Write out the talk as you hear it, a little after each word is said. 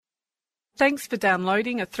Thanks for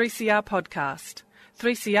downloading a 3CR podcast.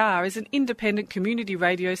 3CR is an independent community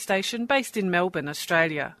radio station based in Melbourne,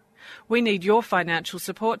 Australia. We need your financial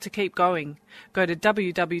support to keep going. Go to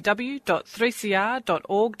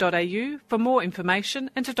www.3cr.org.au for more information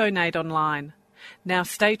and to donate online. Now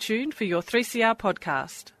stay tuned for your 3CR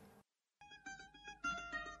podcast.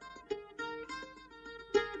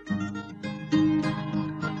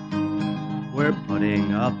 We're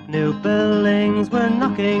putting up new buildings, we're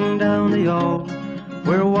knocking down the old.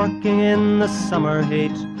 We're working in the summer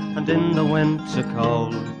heat and in the winter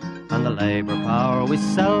cold. And the labour power we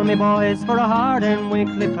sell, me boys, for a hard-earned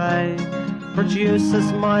weekly pay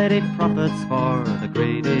produces mighty profits for the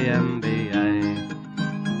greedy MBA.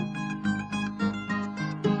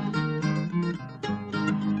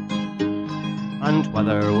 And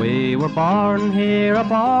whether we were born here or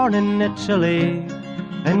born in Italy,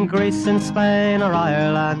 in Greece, in Spain or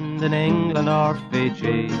Ireland, in England or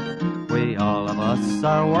Fiji, we all of us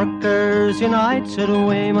are workers, united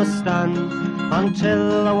we must stand,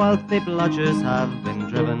 until the wealthy bludgers have been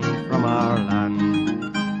driven from our land.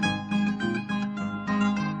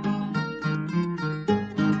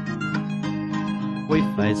 We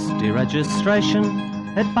faced deregistration,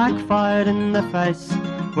 it backfired in the face.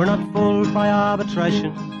 We're not fooled by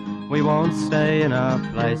arbitration, we won't stay in our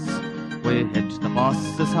place. We hit the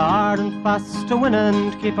bosses hard and fast to win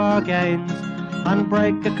and keep our gains, and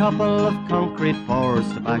break a couple of concrete pours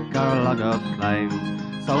to back our log of claims.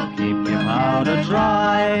 So keep your powder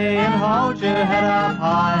dry and hold your head up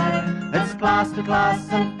high. It's class to class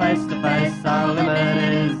and face to face, our limit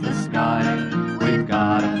is the sky. We've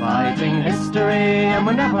got a fighting history and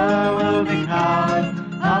we never will be cowed.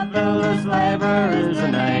 Our builders' labour is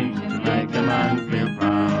a name to make a man feel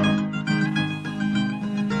proud.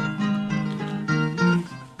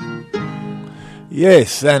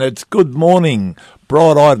 Yes, and it's good morning,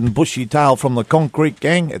 bright-eyed and bushy-tailed from the Concrete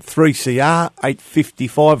Gang at 3CR,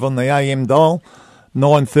 8:55 on the AM dial,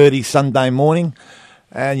 9:30 Sunday morning.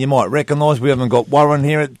 And you might recognise we haven't got Warren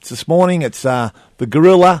here this morning. It's the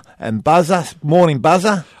Gorilla and Buzzer. Morning,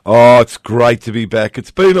 Buzzer. Oh, it's great to be back.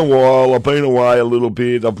 It's been a while. I've been away a little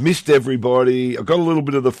bit. I've missed everybody. I've got a little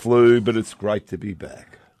bit of the flu, but it's great to be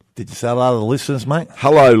back. Did you say hello to the listeners, mate?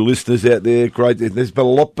 Hello, listeners out there. Great. There's been a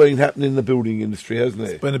lot been happening in the building industry, hasn't there?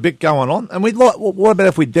 There's been a bit going on. And we'd like. What about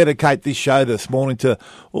if we dedicate this show this morning to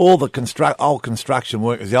all the old construction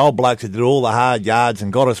workers, the old blokes that did all the hard yards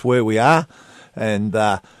and got us where we are, and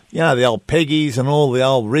the old Peggies and all the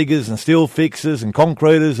old riggers and steel fixers and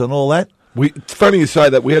concreters and all that. It's funny you say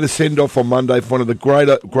that. We had a send-off on Monday for one of the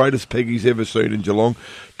greatest Peggies ever seen in Geelong,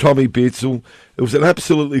 Tommy Bitzel. It was an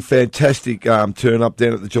absolutely fantastic turn-up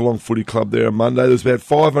down at the Geelong Footy Club there on Monday. There was about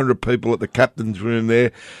 500 people at the captain's room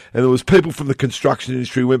there, and there was people from the construction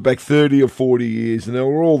industry who went back 30 or 40 years, and they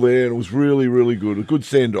were all there, and it was really, really good. A good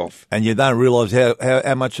send-off. And you don't realise how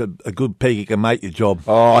much a good Peggy can make your job.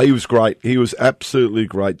 Oh, he was great. He was absolutely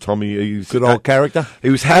great, Tommy. He was good old character. He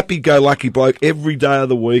was happy-go-lucky bloke every day of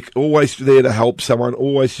the week, always there to help someone,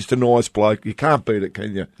 always just a nice bloke. You can't beat it,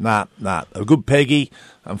 can you? Nah. A good Peggy.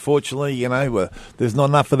 Unfortunately, there's not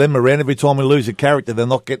enough of them around. Every time we lose a character, they're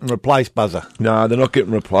not getting replaced, Buzzer. No, they're not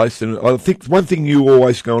getting replaced. And I think one thing you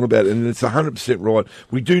always go on about, and it's 100% right,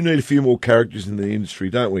 we do need a few more characters in the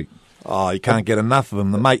industry, don't we? Oh, you can't get enough of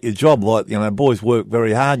them to make your job. Like, boys work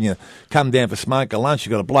very hard, and you come down for smoke or lunch,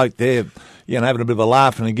 you've got a bloke there, having a bit of a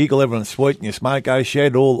laugh and a giggle, everyone's sweet in your smoko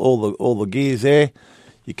shed, all the gear's there.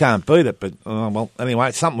 You can't beat it, but, anyway,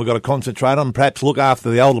 it's something we've got to concentrate on, perhaps look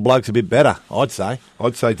after the older blokes a bit better, I'd say.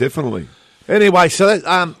 I'd say definitely. Anyway,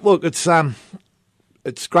 so, look, it's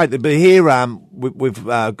great to be here. We've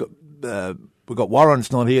got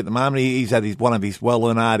Warren's not here at the moment. He's had one of his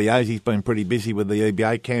well-earned RDOs. He's been pretty busy with the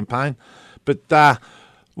EBA campaign. But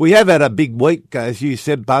we have had a big week, as you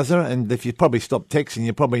said, Buzzer, and if you probably stop texting,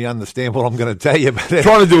 you probably understand what I'm going to tell you.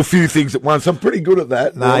 Trying to do a few things at once. I'm pretty good at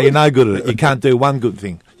that. No, you're no good at it. You can't do one good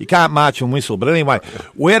thing. You can't march and whistle. But anyway,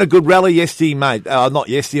 we had a good rally yesterday, mate. Not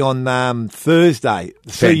yesterday, on Thursday.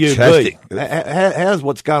 Fantastic. CUB. How's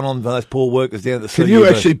what's going on with those poor workers down at the CUB? Can you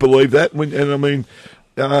actually believe that?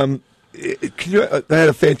 They had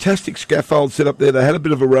a fantastic scaffold set up there. They had a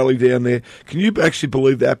bit of a rally down there. Can you actually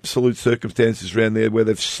believe the absolute circumstances around there where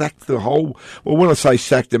they've sacked the whole... Well, when I say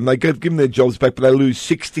sacked them, they give them their jobs back, but they lose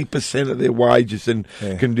 60% of their wages and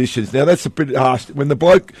conditions. Now, that's a bit harsh. When the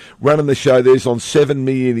bloke running the show there's on $7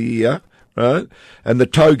 million a year, right? And the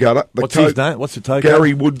toe gutter. What's his name? What's the toe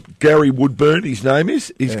gutter? Gary Woodburn, his name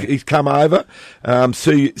is. He's come over.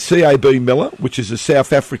 CAB Miller, which is a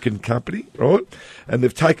South African company, right? And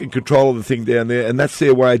they've taken control of the thing down there, and that's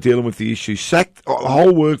their way of dealing with the issue. Sacked the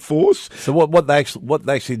whole workforce. So what they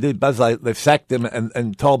actually did, Buzz, they've sacked them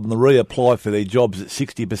and told them to reapply for their jobs at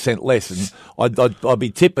 60% less. And I'd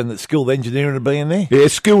be tipping that skilled engineering would be in there. Yeah,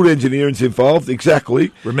 skilled engineering's involved,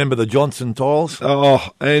 exactly. Remember the Johnson tiles? Oh,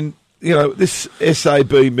 and you know this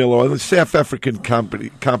SAB Miller, the South African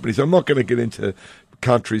companies. I'm not going to get into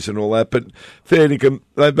countries and all that, but fair dinkum,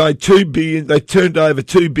 they made $2 billion. They turned over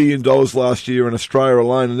 $2 billion last year in Australia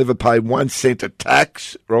alone and never paid 1 cent of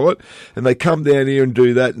tax, right? And they come down here and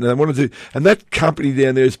do that, and they want to do. And that company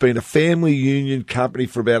down there has been a family union company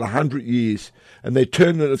for about 100 years, and they're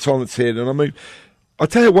turning it on its head. And I mean, I'll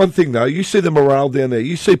tell you one thing though, you see the morale down there.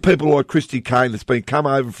 You see people like Christy Kane that's been come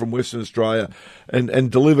over from Western Australia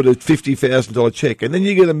and delivered a $50,000 cheque. And then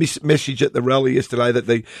you get a message at the rally yesterday that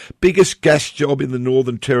the biggest gas job in the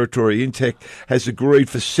Northern Territory, Intech, has agreed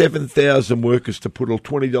for 7,000 workers to put a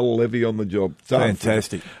 $20 levy on the job.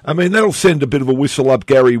 Fantastic. I mean, that'll send a bit of a whistle up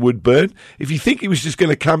Gary Woodburn. If you think he was just going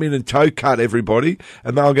to come in and toe cut everybody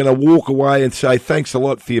and they were going to walk away and say thanks a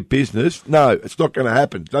lot for your business, no, it's not going to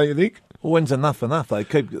happen, don't you think? Well, when's enough? They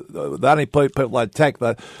keep the only people they attack,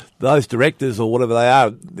 those directors or whatever they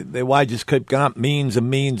are, their wages keep going up millions and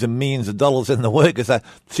millions and millions of dollars, and the workers are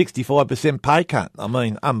 65% pay cut. I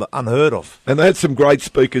mean, unheard of. And they had some great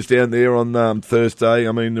speakers down there on Thursday.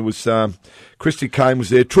 I mean, there was Christy Kane was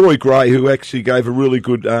there, Troy Gray, who actually gave a really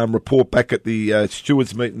good report back at the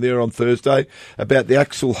stewards meeting there on Thursday about the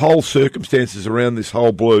actual whole circumstances around this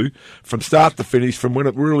whole blue, from start to finish, from when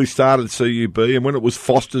it really started CUB and when it was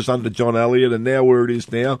Foster's under John Elliott and now where it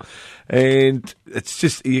is now. And it's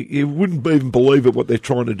just, you wouldn't even believe it what they're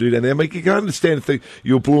trying to do down there. I mean, you can understand if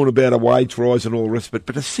you're blowing about a wage rise and all the rest of it,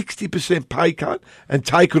 but a 60% pay cut and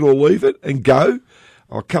take it or leave it and go?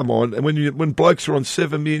 Oh, come on. And when blokes are on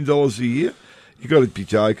 $7 million a year, you got to be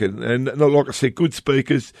joking. And like I said, good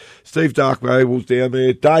speakers. Steve Darkway was down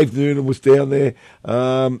there. Dave Noonan was down there.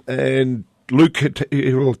 And Luke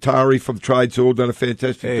Hirotari from Trades Hall done a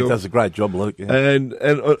fantastic job. He does a great job, Luke. Yeah. And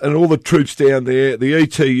all the troops down there, the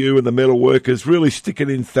ETU and the metal workers really sticking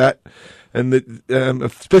in fat. And a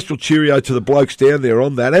special cheerio to the blokes down there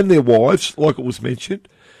on that and their wives, like it was mentioned.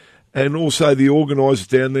 And also the organisers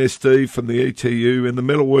down there, Steve, from the ETU and the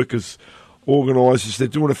metal workers organisers. They're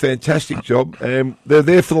doing a fantastic job, and they're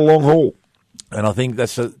there for the long haul. And I think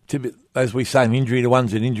that's, as we say, an injury to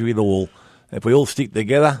one's an injury to all. If we all stick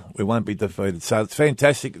together, we won't be defeated. So it's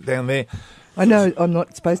fantastic down there. I know I'm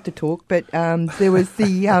not supposed to talk, but there was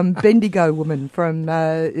the Bendigo woman from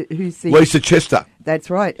who's the... Lisa Chester. That's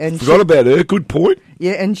right. And forgot about her. Good point.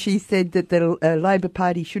 Yeah, and she said that the Labor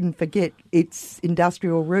Party shouldn't forget its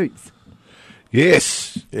industrial roots.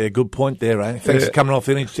 Yes. Yeah, good point there, eh? Thanks for coming off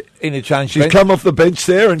the interchange She's bench. come off the bench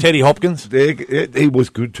there. And Teddy Hopkins. He was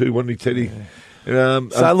good too, wasn't he, Teddy? Yeah.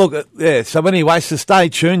 So anyway, so stay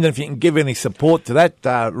tuned, and if you can give any support to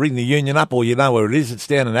that, ring the union up, or you know where it is. It's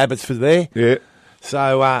down in Abbotsford there. Yeah.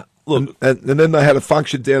 So, look. And then they had a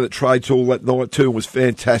function down at Trades Hall that night too. It was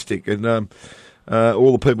fantastic. And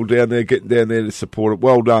all the people down there getting down there to support it.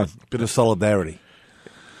 Well done. Bit of solidarity.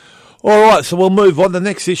 All right, so we'll move on. The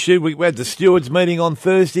next issue, we had the stewards meeting on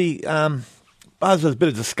Thursday. Buzz, there's a bit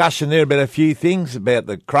of discussion there about a few things, about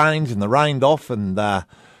the cranes and the rained off, and a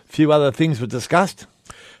few other things were discussed.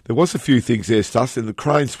 There was a few things there, Stuss, and the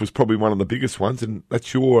cranes was probably one of the biggest ones, and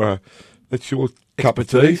that's your cup of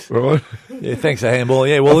tea, right? Yeah, thanks, a handball.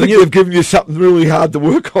 Yeah, well, I think they've given you something really hard to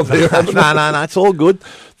work on there. No, it's all good.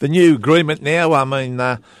 The new agreement now, I mean,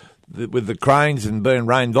 with the cranes and being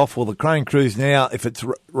rained off, well, the crane crews now, if it's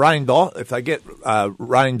rained off, if they get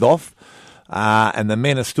rained off, and the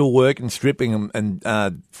men are still working, stripping and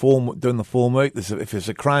doing the form work, if there's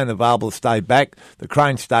a crane available to stay back, the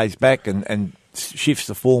crane stays back and shifts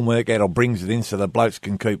the form work out or brings it in so the blokes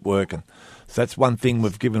can keep working. So that's one thing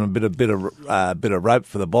we've given a bit of rope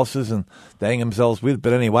for the bosses and to hang themselves with.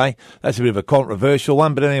 But anyway, that's a bit of a controversial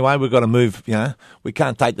one. But anyway, we've got to move. We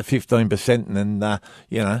can't take the 15% and then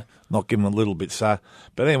not give them a little bit. So,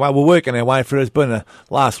 but anyway, we're working our way through. It's been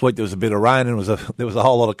last week there was a bit of rain and there was a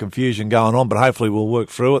whole lot of confusion going on. But hopefully we'll work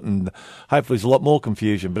through it, and hopefully there's a lot more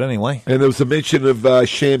confusion. But anyway, and there was a mention of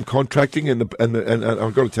sham contracting, and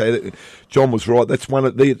I've got to tell you that John was right. That's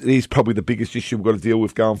he's probably the biggest issue we've got to deal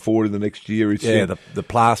with going forward in the next year. Is the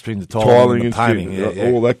plastering, the tiling, the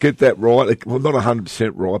painting, all that. Get that right. Well, not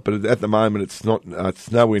 100% right, but at the moment it's not.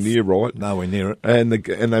 It's nowhere near right. Nowhere near it. And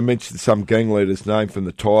they mentioned some gang leader's name from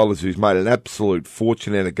the tilers who's made an absolute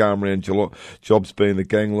fortune out of going around jobs being the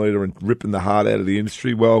gang leader and ripping the heart out of the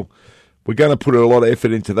industry. Well, we're going to put a lot of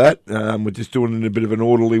effort into that. We're just doing it in a bit of an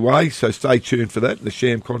orderly way, so stay tuned for that, the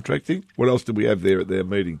sham contracting. What else did we have there at their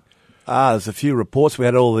meeting? There's a few reports. We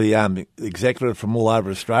had all the executives from all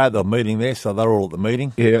over Australia. They were meeting there, so they're all at the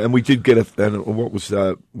meeting. Yeah, and we did get what was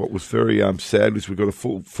very sad was we got a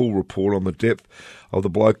full report on the depth of the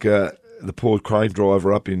bloke, the poor crane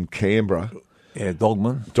driver up in Canberra. Yeah,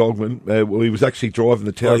 Dogman. Well, he was actually driving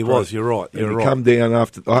the tower crane. He was, you're right. He come down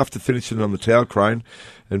after finishing on the tower crane,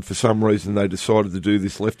 and for some reason they decided to do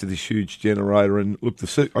this left of this huge generator. And look,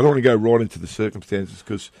 I don't want to go right into the circumstances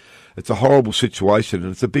because it's a horrible situation,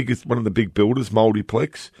 and it's one of the big builders,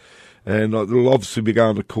 Multiplex, and they'll obviously be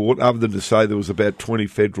going to court, other than to say there was about 20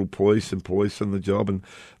 federal police on the job, and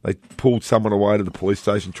they pulled someone away to the police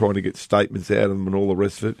station trying to get statements out of them and all the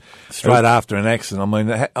rest of it. Straight after an accident.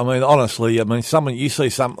 I mean, honestly, you see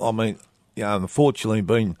some. I mean, unfortunately,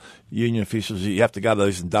 being union officials, you have to go to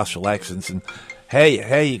these industrial accidents, and how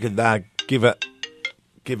you could give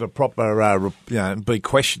a proper, be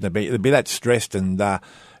questioned about it, be that stressed and.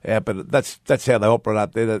 Yeah, but that's how they operate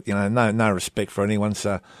up there. That no respect for anyone.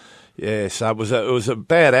 So yeah, so it was a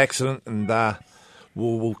bad accident, and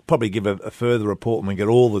we'll probably give a further report when we get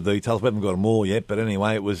all the details. We haven't got them all yet, but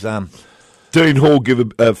anyway, it was. Dean Hall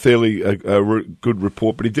gave a fairly good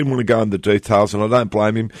report, but he didn't want to go into the details, and I don't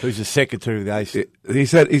blame him. Who's the secretary of the AC?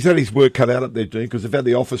 He's had his work cut out up there, Dean, because they've had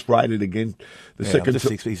the office raided again. He's the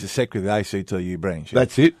secretary of the ACTU branch. Yeah.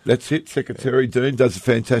 That's it. Secretary Dean does a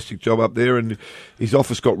fantastic job up there, and his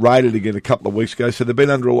office got raided again a couple of weeks ago, so they've been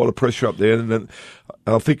under a lot of pressure up there, and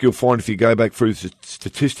I think you'll find if you go back through the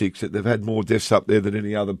statistics that they've had more deaths up there than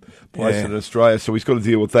any other place in Australia, so he's got to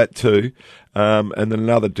deal with that too. And then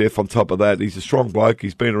another death on top of that. He's a strong bloke.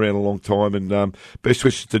 He's been around a long time. And best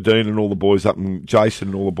wishes to Dean and all the boys up in Jason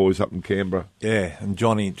and all the boys up in Canberra. Yeah, and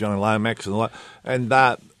Johnny Lomax and all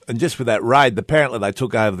that. And just with that raid, apparently they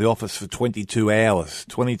took over the office for 22 hours.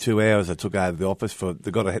 22 hours they took over the office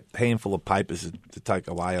they got a handful of papers to take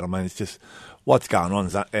away. And I mean, it's just what's going on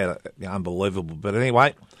is unbelievable. But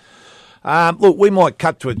anyway. Look, we might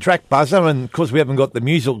cut to a track, Buzzer, and because we haven't got the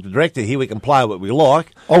musical director here, we can play what we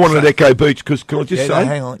like. I wanted Echo Beach, because can I just say... No,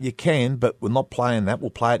 hang on, you can, but we're not playing that.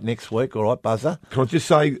 We'll play it next week, all right, Buzzer? Can I just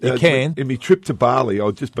say... You can. In my trip to Bali,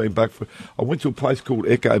 I've just been back I went to a place called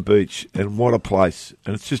Echo Beach, and what a place.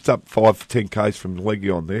 And it's just up 5-10 k's from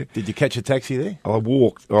Legion there. Did you catch a taxi there? I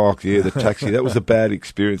walked. Oh, yeah, the taxi. That was a bad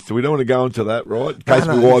experience. So we don't want to go into that, right? In case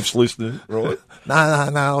my wife's listening, right? No,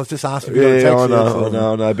 I was just asking if you got a taxi.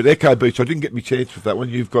 I know. But Echo Beach, I didn't get my chance with that one.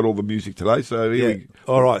 You've got all the music today, so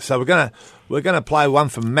all right. So we're gonna play one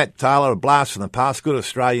from Matt Taylor, A Blast from the Past, good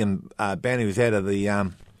Australian band who's out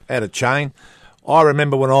of chain. I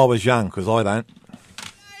remember when I was young, because I don't.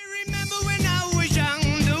 I remember when I was young,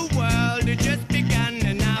 the world had just begun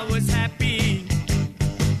and I was happy.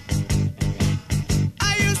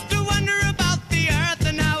 I used to wonder about the earth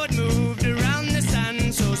and how it moved around the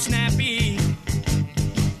sun so snappy.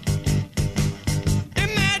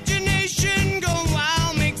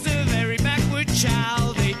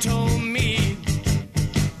 Child, they told me.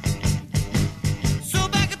 So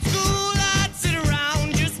back at school, I'd sit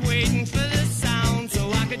around just waiting for the sound so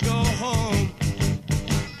I could go home.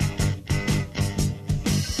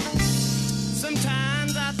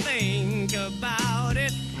 Sometimes I think about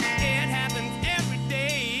it, it happens every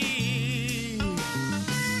day.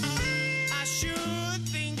 I should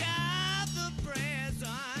think of the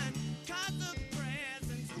present, 'cause the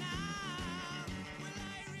present's now. Will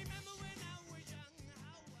I remember when I was young, how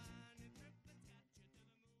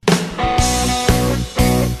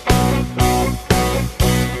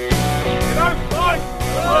Don't fight to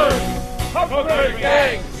lose! Humphrey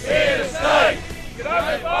Gang, here to stay!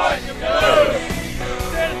 Don't fight to lose!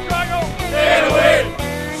 Stand to struggle! Stand to win!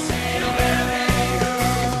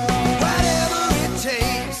 whatever it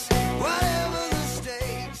takes, whatever the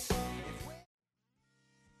stakes.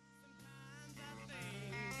 Sometimes I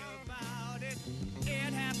think about it,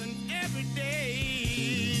 it happens every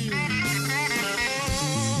day.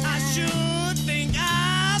 I should think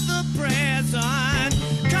of the present,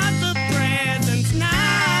 'cause the present's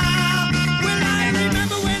now. Will I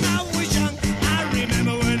remember when I was young? I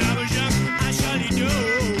remember when I was young, I surely do.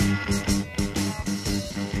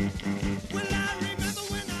 Will I remember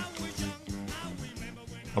when I was young? I remember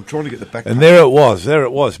when I'm trying to get the back... And there it was,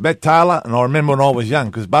 Matt Taylor, and I remember when I was young,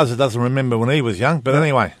 because Buzzer doesn't remember when he was young, but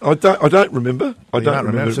anyway. I don't remember. I don't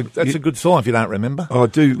remember. That's a good sign if you don't remember. I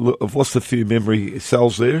do. I've lost a few memory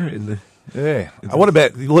cells there in the... Yeah. What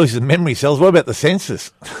about losing memory cells? What about the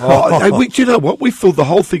census? Do you know what? We filled the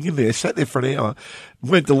whole thing in there, sat there for an hour,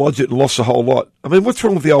 went to lodge it and lost a whole lot. I mean, what's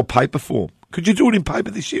wrong with the old paper form? Could you do it in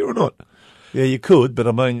paper this year or not? Yeah, you could, but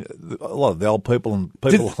I mean, a lot of the old people and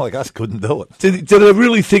people like us couldn't do it. Did they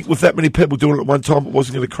really think with that many people doing it at one time it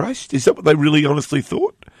wasn't going to crash? Is that what they really honestly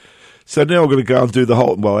thought? So now I've got to go and do the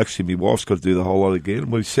whole... Well, actually, my wife's got to do the whole lot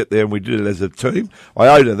again. We sat there and we did it as a team. I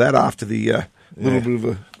owed her that after the little bit of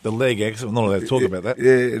a... The leg accident. I'm not allowed to talk about that.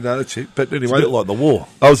 Yeah, no, that's it. But anyway... It's a bit like the war.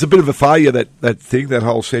 I was a bit of a failure, that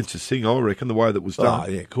whole census thing, I reckon, the way that was done. Oh,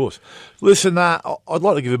 yeah, of course. Listen, I'd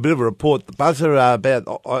like to give a bit of a report. The buzzer about...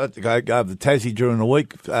 I had to go over to Tassie during the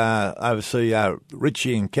week, oversee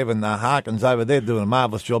Richie and Kevin Harkins over there doing a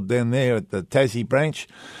marvellous job down there at the Tassie branch.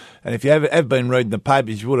 And if you have been reading the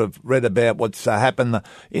papers, you would have read about what's happened.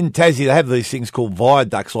 In Tassie, they have these things called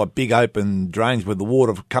viaducts, like big open drains where the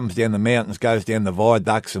water comes down the mountains, goes down the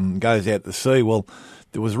viaducts and goes out to sea. Well,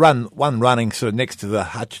 there was one running sort of next to the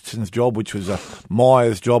Hutchinson's job, which was a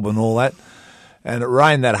Myers job and all that. And it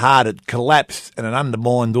rained that hard, it collapsed and it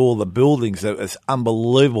undermined all the buildings. It's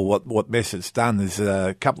unbelievable what mess it's done. There's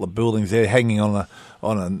a couple of buildings there hanging on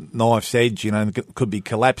a knife's edge, and could be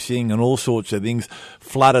collapsing and all sorts of things.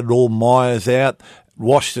 Flooded all Myers out,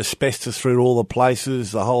 washed asbestos through all the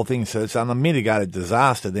places, the whole thing. So it's an unmitigated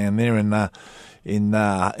disaster down there in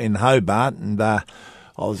Hobart. And I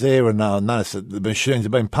was there and I noticed that the machines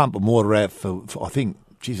have been pumping water out for I think,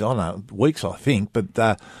 I don't know, weeks, I think,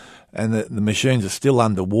 but. And the machines are still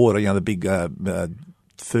underwater, the big 30,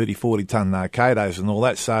 40-tonne Katos and all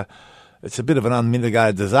that. So it's a bit of an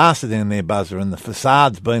unmitigated disaster down there, Buzzer. And the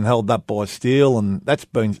facade's been held up by steel, and that's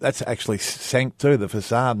actually sank too, the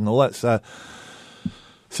facade and all that.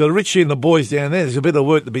 So Richie and the boys down there, there's a bit of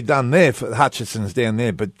work to be done there for the Hutchinsons down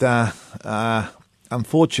there. But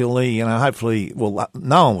unfortunately, hopefully, well,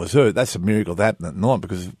 no one was hurt. That's a miracle that happened at night,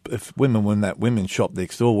 because if women were in that women's shop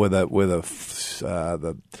next door where the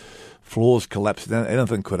floors collapsed,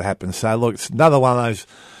 anything could have happened. So, look, it's another one of those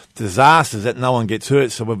disasters that no one gets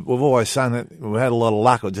hurt. So we've always saying that we've had a lot of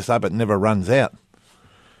luck. I just hope it never runs out.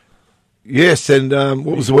 Yes, and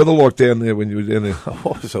what was the weather like down there when you were down there?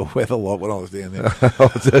 What was the weather like when I was down there?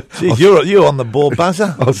 Jeez, you're on the ball,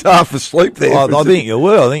 Buzzer. I was half asleep there. I think you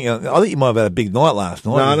were. I think you might have had a big night last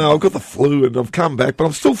night. No, I've got the flu and I've come back, but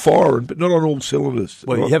I'm still firing, but not on all cylinders.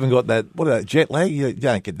 Well, you haven't got that. What about jet lag? You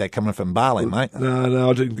don't get that coming from Bali, mate. No,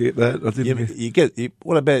 I didn't get that. I didn't.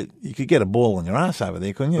 What about you could get a ball on your ass over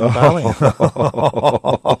there, couldn't you? Bali?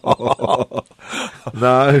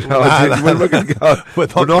 No, we're not going to go.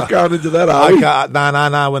 We're not going into that, are we?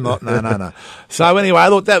 No, we're not. No. So anyway,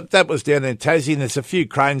 look, that was down in Tassie, and there's a few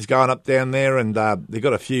cranes going up down there, and they've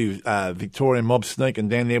got a few Victorian mobs sneaking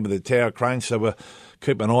down there with the tower cranes, so we're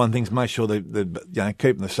keeping an eye on things, make sure they're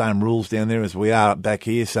keeping the same rules down there as we are back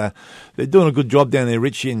here. So they're doing a good job down there.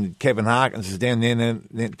 Richie and Kevin Harkins is down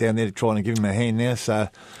there trying to give him a hand now, so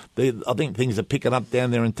I think things are picking up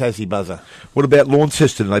down there in Tassie, Buzzer. What about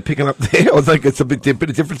Launceston? Are they picking up there? I think it's a bit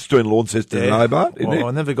of difference between Launceston and Hobart, isn't it?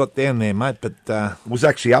 I never got down there, mate, but... it was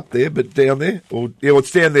actually up there, but down there?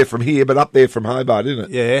 It's down there from here, but up there from Hobart, isn't it?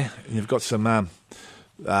 Yeah, and you've got some...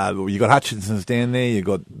 you got Hutchinson's down there. You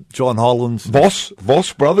got John Holland's,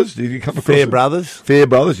 Voss brothers. Did you come across Fair Brothers? Fair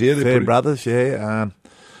Brothers, yeah, Fair Brothers, yeah.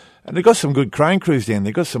 And they've got some good crane crews down there.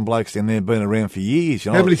 They've got some blokes down there been around for years.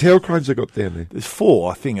 How many tower cranes they got down there? There's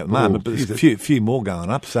 4, I think, at the moment, but there's a few more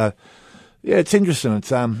going up. So yeah, it's interesting.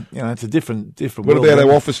 It's it's a different. What about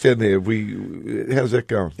our office down there? How's that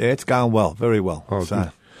going? Yeah, it's going well, very well. Oh,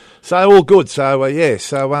 so all good.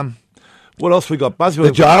 So what else we got, Buzz? The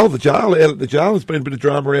jail out at the jail. There's been a bit of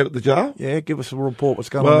drama out at the jail. Yeah, give us a report. What's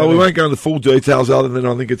going on? Well, we won't go into full details other than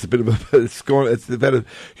I think it's a bit of they've had a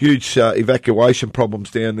huge evacuation problems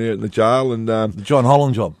down there in the jail. And the John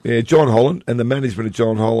Holland job. Yeah, John Holland and the management of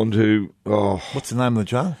John Holland what's the name of the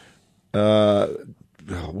jail?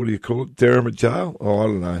 What do you call it? Derrimut Jail? Oh, I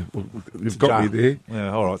don't know. You've got me there.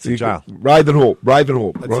 Yeah, all right. It's a jail. Ravenhaup,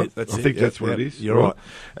 right? That's I think that's what it is. You're right.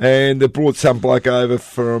 And they brought some bloke over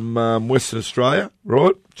from Western Australia,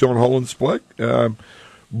 right? John Holland's bloke.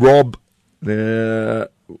 Rob,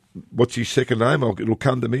 what's his second name? It'll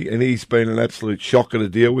come to me. And he's been an absolute shocker to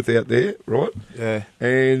deal with out there, right? Yeah.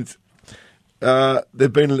 And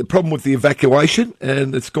there've been a problem with the evacuation,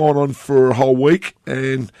 and it's gone on for a whole week.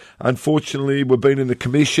 And unfortunately, we've been in the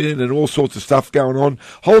commission and all sorts of stuff going on.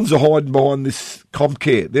 Hollands are hiding behind this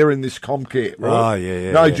Comcare. They're in this Comcare, right? Oh,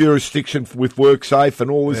 yeah. No jurisdiction with WorkSafe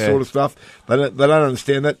and all this sort of stuff. They don't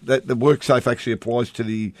understand that the WorkSafe actually applies to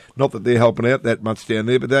the, not that they're helping out that much down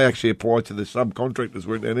there, but they actually apply to the subcontractors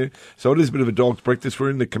we're down there. So it is a bit of a dog's breakfast. We're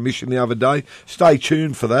in the commission the other day. Stay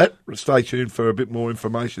tuned for that. Stay tuned for a bit more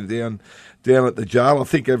information down at the jail. I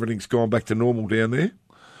think everything's gone back to normal down there.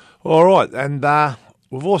 All right, and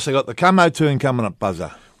we've also got the Como tune coming up,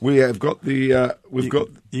 Buzzer. We have got the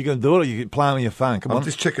You can do it, or you can play on your phone. Come on. I'm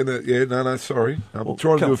just checking that. Yeah, no, sorry. I'm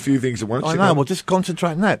trying to do a few things at once. I know. Well, just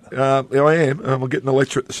concentrate on that. I am. I'm getting the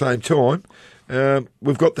lecture at the same time.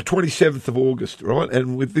 We've got the 27th of August, right?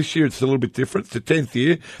 And with this year, it's a little bit different. It's the 10th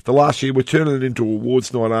year. The last year, we're turning it into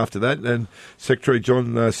awards night after that. And Secretary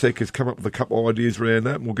John Seck has come up with a couple of ideas around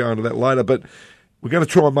that, and we'll go into that later. But we're going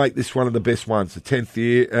to try and make this one of the best ones, the 10th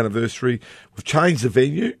year anniversary. We've changed the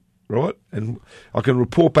venue, right? And I can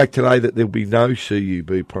report back today that there'll be no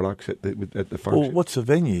CUB products at the function. Well, what's the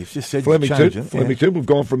venue? You've just said Flemington. Flemington. We've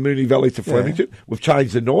gone from Moonee Valley to Flemington. Yeah. We've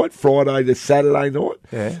changed the night, Friday to Saturday night,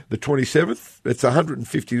 the 27th. It's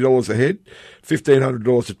 $150 a head,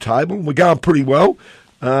 $1,500 a table. And we're going pretty well.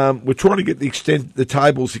 We're trying to get the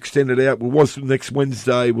tables extended out. It was next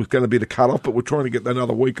Wednesday was going to be the cut-off, but we're trying to get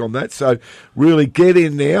another week on that. So really get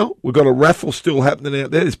in now. We've got a raffle still happening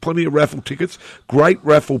out there. There's plenty of raffle tickets, great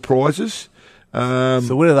raffle prizes.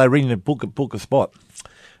 So where do they ring to book a spot?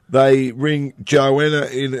 They ring Joanna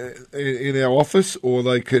in our office, or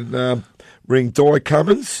they can ring Di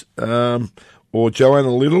Cummins or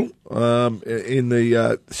Joanna Little in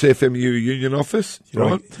the CFMU Union office.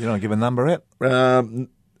 You don't give a number out?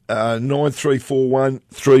 9341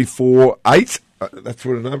 348. That's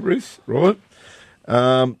what the number is, right?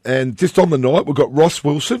 And just on the night, we've got Ross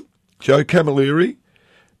Wilson, Joe Camilleri,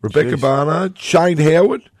 Rebecca Barnard, Shane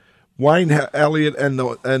Howard, Wayne Elliott, and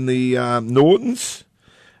the Nortons,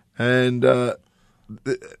 and the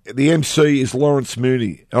MC is Lawrence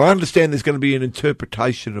Mooney. And I understand there's going to be an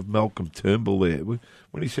interpretation of Malcolm Turnbull there.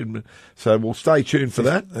 When he said, so we'll stay tuned for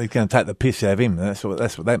that. They're going to take the piss out of him. That's what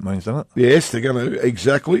that means, doesn't it? Yes, they're going to,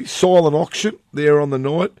 exactly. Silent auction there on the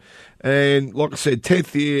night. And like I said,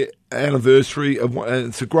 10th year anniversary. And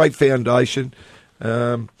it's a great foundation.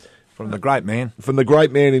 From the great man. From the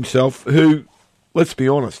great man himself, who, let's be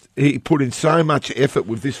honest, he put in so much effort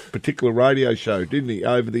with this particular radio show, didn't he,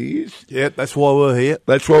 over the years? Yeah, that's why we're here.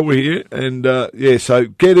 That's why we're here. And, so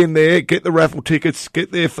get in there, get the raffle tickets,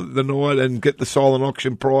 get there for the night and get the silent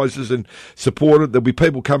auction prizes and support it. There'll be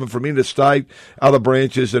people coming from interstate, other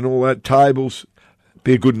branches and all that, tables.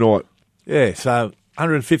 Be a good night. Yeah, so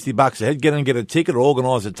 $150 a head. Get and get a ticket or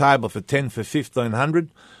organise a table for 10 for $1,500.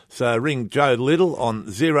 So ring Joe Little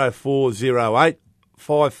on 0408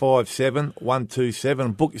 557 127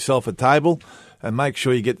 and book yourself a table and make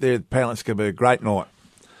sure you get there. Apparently it's going to be a great night.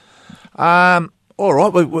 All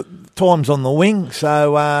right, time's on the wing,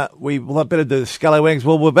 so we'll better do the Scallywags.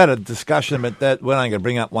 Well, we've had a discussion about that. We're only going to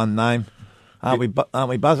bring up one name. Aren't we,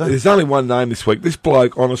 Buzzer? There's only one name this week. This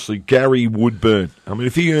bloke, honestly, Gary Woodburn. I mean,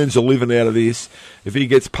 if he earns a living out of this, if he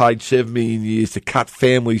gets paid 7 million years to cut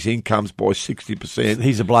families' incomes by 60%.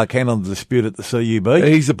 He's a bloke handling the dispute at the CUB.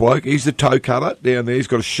 He's the bloke. He's the toe cutter down there. He's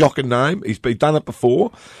got a shocking name. He's done it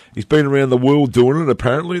before. He's been around the world doing it,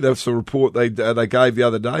 apparently. That's the report they gave the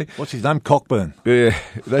other day. What's his name? Cockburn. Yeah,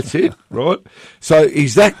 that's it, right? So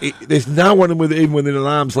there's no one even within an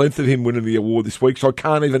arm's length of him winning the award this week, so I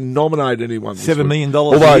can't even nominate anyone. $7 million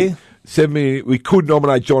a year? $7 million. We could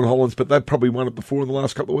nominate John Hollands, but they've probably won it before in the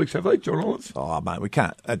last couple of weeks, have they, John Hollands? Oh, mate, we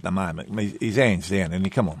can't at the moment. His hands down,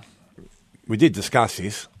 and come on. We did discuss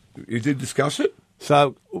this. You did discuss it?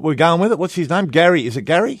 So we're going with it. What's his name? Gary. Is it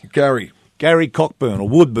Gary? Gary Cockburn or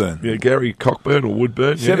Woodburn. Yeah, Gary Cockburn or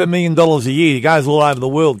Woodburn. $7 million a year. He goes all over the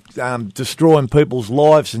world, destroying people's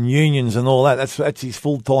lives and unions and all that. That's his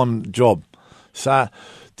full-time job. So,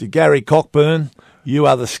 to Gary Cockburn, you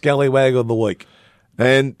are the scallywag of the week.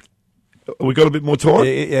 And we got a bit more time?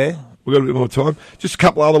 Yeah. We've got a bit more time. Just a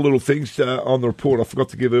couple other little things on the report I forgot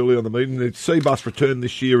to give earlier on the meeting. The C-Bus return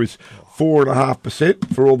this year is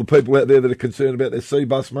 4.5% for all the people out there that are concerned about their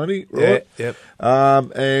C-Bus money, right? Yeah,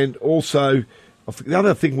 yep. And also, the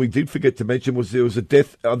other thing we did forget to mention was there was a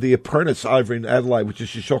death of the apprentice over in Adelaide, which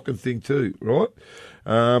is a shocking thing too, right?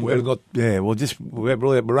 We're running out. Yeah, we're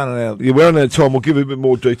running out of time. We'll give you a bit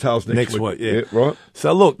more details next week. Yeah, right.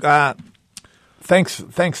 So look, thanks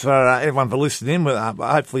for everyone for listening in.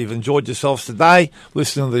 Hopefully you've enjoyed yourselves today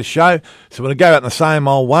listening to this show. So we're going to go out in the same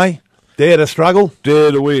old way. Dare to struggle.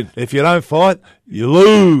 Dare to win. If you don't fight, you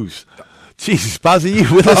lose. Jesus, Buzzy,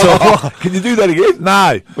 you with us or what? Can you do that again?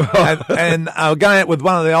 No. and we're going out with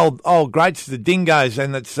one of the old greats, the Dingoes,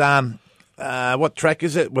 and it's what track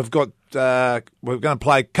is it? We're going to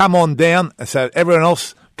play "Come On Down." So everyone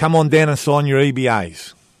else, come on down and sign your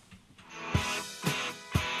EBAs.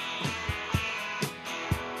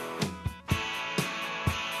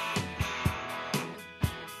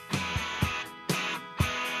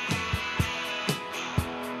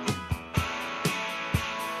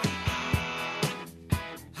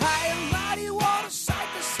 High and mighty, what a sight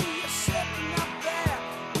to see you sitting up there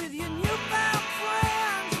with your newfound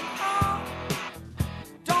friends and all.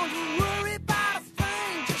 Don't you worry about a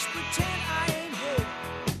thing, just pretend I ain't here.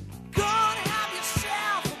 Go on and have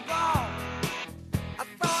yourself a ball. I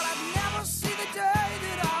thought I'd never see the day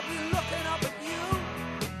that I'll be looking up at you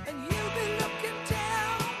and you'll be looking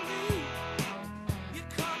down on me. You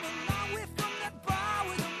come a long way from that bar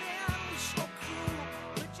with a man who's so cruel,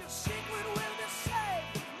 but your secret will be safe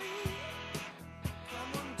with me.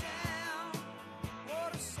 Come on down,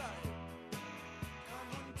 what a sight. Come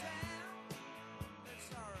on down, it's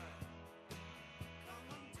alright. Come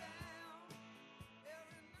on down,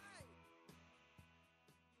 every night.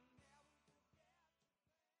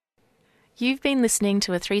 You've been listening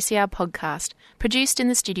to a 3CR podcast produced in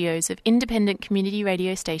the studios of independent community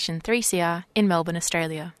radio station 3CR in Melbourne,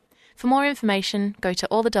 Australia. For more information, go to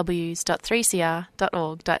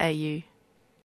allthews.3cr.org.au.